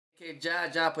Okay,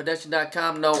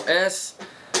 Production.com, no S.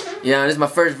 Yeah, this is my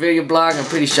first video blog. I'm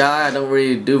pretty shy. I don't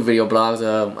really do video blogs.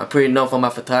 I'm pretty known for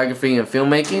my photography and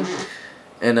filmmaking.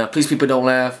 And please, people, don't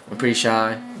laugh. I'm pretty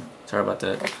shy. Sorry about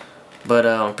that. But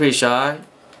I'm pretty shy.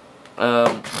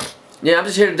 Yeah, I'm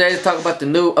just here today to talk about the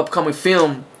new upcoming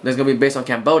film that's going to be based on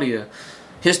Cambodia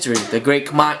history, the Great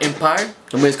Khmer Empire.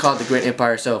 The movie is called The Great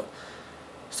Empire itself.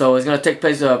 So it's going to take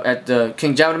place at the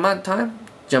King Jayavarman time,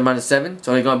 Jayavarman VII.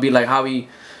 So it's going to be like how he,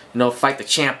 fight the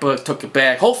Champa, took it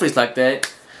back. Hopefully it's like that.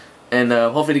 And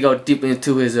hopefully they go deep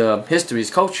into his history,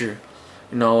 his culture.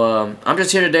 I'm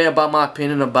just here today about my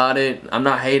opinion about it. I'm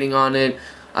not hating on it.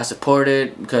 I support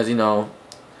it because,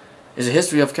 it's a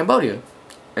history of Cambodia.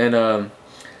 And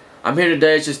I'm here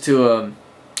today just to,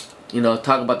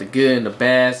 talk about the good and the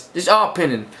bad. Just all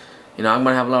opinion. I'm going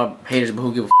to have a lot of haters, but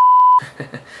who give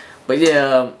a But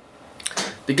yeah,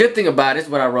 the good thing about it is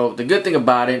what I wrote. The good thing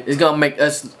about it is going to make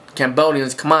us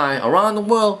Cambodians, Khmer, around the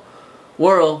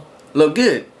world look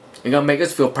good. It's going to make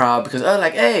us feel proud because,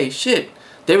 like, hey, shit,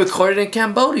 they recorded in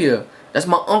Cambodia. That's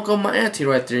my uncle and my auntie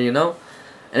right there, And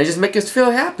it just makes us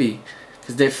feel happy.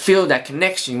 Because they feel that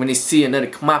connection when they see another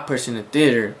Khmer person in the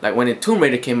theater. Like when the Tomb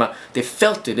Raider came out, they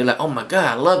felt it. They're like, oh my god,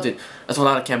 I loved it. That's why a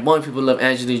lot of Cambodian people love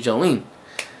Angelina Jolie.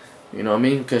 You know what I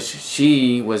mean? Because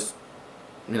she was,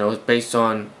 it's based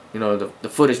on, the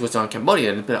footage was on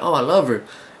Cambodia. And they're like, oh, I love her.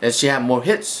 And she had more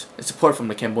hits and support from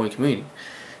the Cambodian community.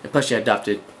 And plus she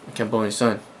adopted a Cambodian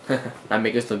son. That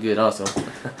makes us look good also.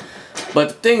 But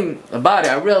the thing about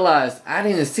it, I realized I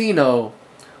didn't see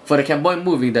for the Cambodian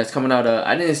movie that's coming out,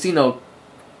 I didn't see no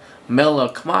male or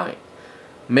female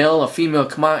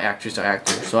Khmer actress or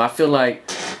actor. So I feel like,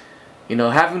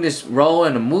 having this role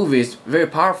in a movie is very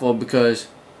powerful because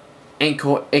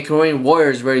Korean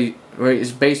Warriors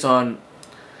is based on,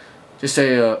 just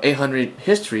say 800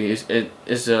 history.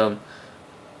 It's a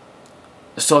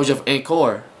soldier of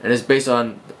Angkor, and it's based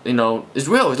on, it's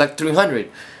real. It's like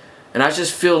 300, and I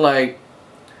just feel like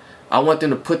I want them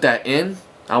to put that in.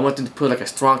 I want them to put like a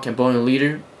strong Cambodian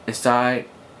leader inside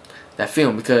that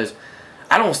film because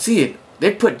I don't see it.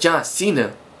 They put John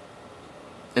Cena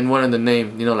in one of the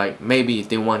names, like maybe if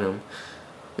they want him.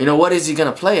 What is he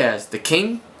gonna play as? The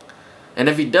king? And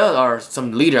if he does, or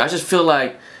some leader, I just feel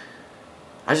like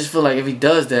if he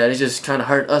does that, it just kind of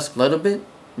hurt us a little bit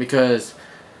because,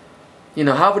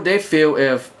 how would they feel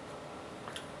if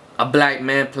a black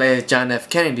man plays John F.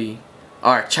 Kennedy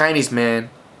or a Chinese man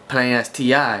playing as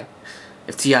T.I.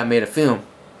 if T.I. made a film?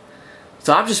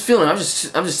 So I'm just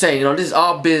saying, this is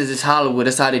all business, Hollywood.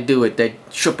 That's how they do it. They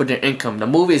triple their income. The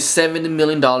movie is $70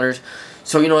 million,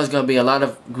 so it's gonna be a lot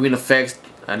of green effects,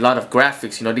 a lot of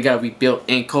graphics. They gotta rebuild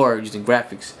Angkor using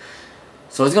graphics.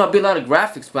 So it's gonna be a lot of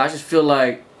graphics, but I just feel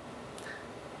like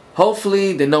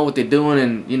hopefully they know what they're doing,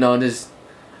 and this.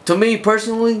 To me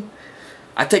personally,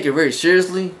 I take it very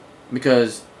seriously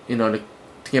because the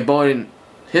Cambodian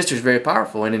history is very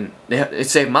powerful, and it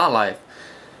saved my life,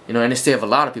 and it saved a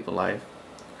lot of people's life.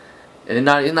 And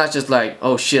it's not just like,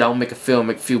 oh shit, I'll make a film,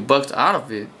 make a few bucks out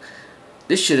of it.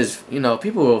 This shit is,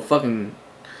 people will fucking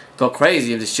go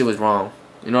crazy if this shit was wrong.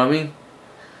 You know what I mean?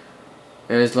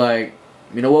 And it's like,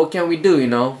 what can we do,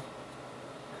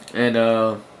 And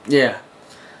yeah.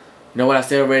 What I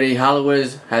said already,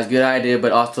 Hollywood has good idea,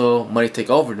 but also money take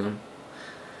over them.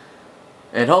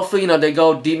 And hopefully, they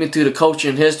go deep into the culture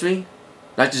and history,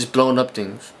 not just blowing up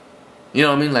things. You know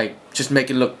what I mean? Like, just make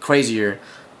it look crazier,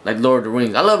 like Lord of the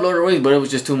Rings. I love Lord of the Rings, but it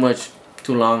was just too much,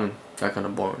 too long, and got kind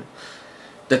of boring.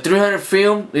 The 300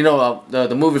 film,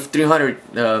 the movie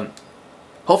 300,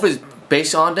 hopefully it's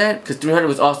based on that, because 300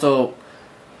 was also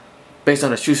based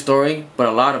on a true story, but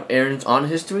a lot of errands on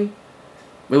history.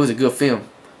 It was a good film,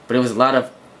 but it was a lot of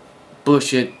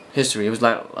bullshit history. It was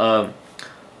like,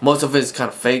 most of it is kind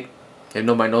of fake, if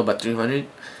nobody knows about 300.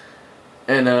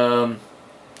 And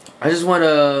I just want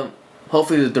to,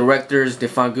 hopefully the directors, they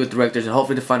find good directors, and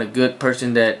hopefully they find a good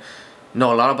person that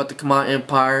know a lot about the Khmer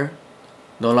Empire,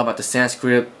 know a lot about the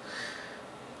Sanskrit,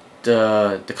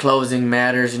 the closing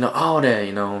matters, all that,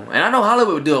 And I know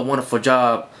Hollywood would do a wonderful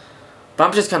job, but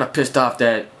I'm just kind of pissed off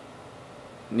that,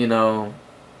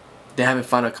 they haven't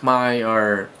found a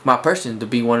Khmer person to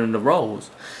be one of the roles.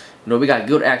 We got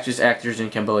good actors in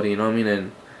Cambodia, you know what I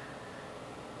mean?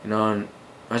 And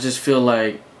I just feel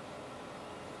like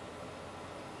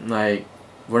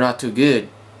we're not too good,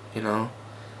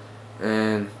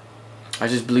 and I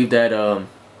just believe that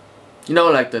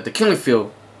like the killing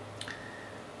field,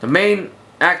 the main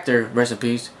actor, rest in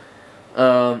peace,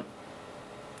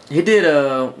 he did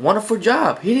a wonderful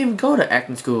job. He didn't even go to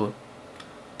acting school.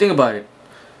 Think about it.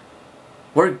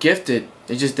 We're gifted.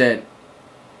 It's just that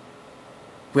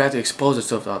we have to expose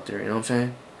ourselves out there, you know what I'm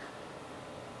saying?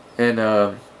 And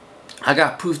I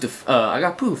got proof. I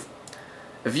got proof.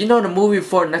 If you know the movie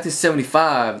for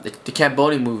 1975, the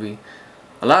Cambodian movie,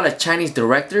 a lot of Chinese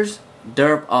directors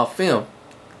dub our film.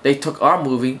 They took our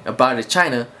movie about it in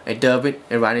China and dub it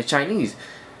and write it in Chinese.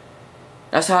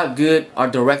 That's how good our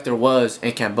director was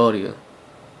in Cambodia.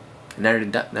 And now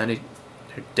they're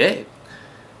dead.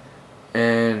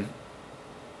 And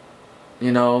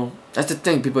you know, that's the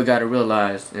thing people gotta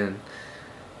realize. And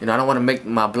you know, I don't want to make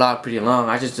my blog pretty long.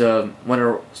 I just want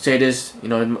to say this. You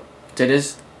know,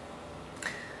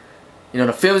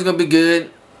 the film is gonna be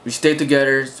good. We stay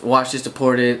together, watch it,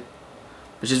 support it.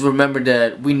 But just remember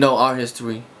that we know our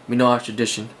history, we know our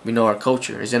tradition, we know our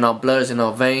culture. It's in our blood, it's in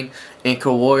our vein.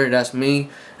 Anchor Warrior, that's me.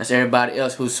 That's everybody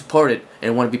else who support it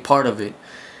and want to be part of it.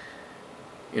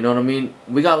 You know what I mean?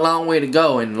 We got a long way to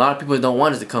go, and a lot of people don't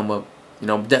want us to come up. You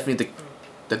know, definitely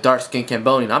the dark-skinned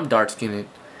Cambodian. I'm dark-skinned.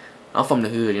 I'm from the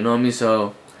hood, you know what I mean?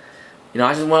 So, you know,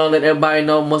 I just want to let everybody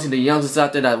know, mostly the youngsters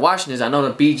out there that watching this. I know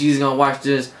the BG's gonna watch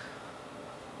this.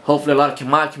 Hopefully a lot of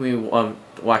Khmer community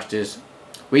watch this.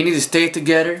 We need to stay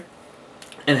together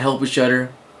and help each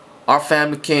other. Our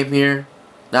family came here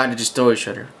not to destroy each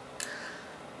other.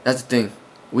 That's the thing.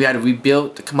 We had to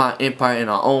rebuild the Khmer Empire in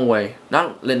our own way.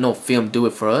 Not let no film do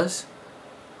it for us.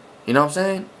 You know what I'm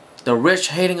saying? The rich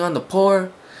hating on the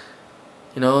poor.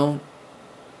 You know,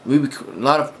 a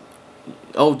lot of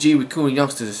OG recruiting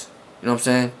youngsters. You know what I'm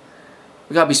saying?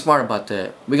 We gotta be smart about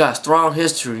that. We got a strong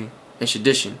history and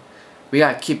tradition. We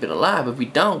gotta keep it alive. If we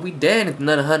don't, we dead in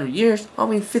another 100 years. I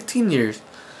mean 15 years.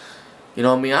 You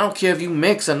know what I mean? I don't care if you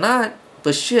mix or not,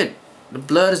 but shit, the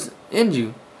blood is in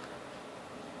you.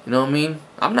 You know what I mean?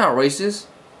 I'm not racist.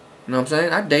 You know what I'm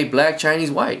saying? I date black,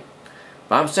 Chinese, white.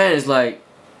 But I'm saying is like,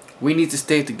 we need to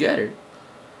stay together.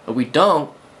 If we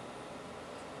don't,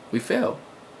 we fail.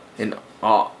 And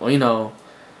you know,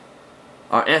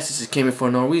 our ancestors came here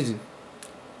for no reason.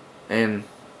 And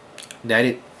that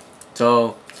it.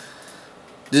 So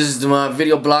this is my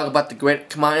video blog about the Great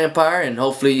Khmer Empire, and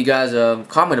hopefully you guys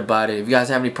comment about it. If you guys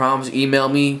have any problems, email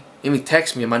me, even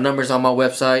text me. My number's on my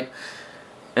website.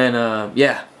 And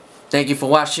yeah, thank you for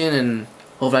watching, and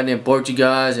hopefully I didn't bore you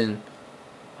guys, and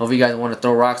hope you guys want to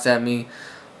throw rocks at me.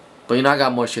 But you know, I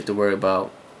got more shit to worry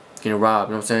about. Getting robbed,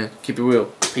 you know what I'm saying? Keep it real.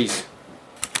 Peace.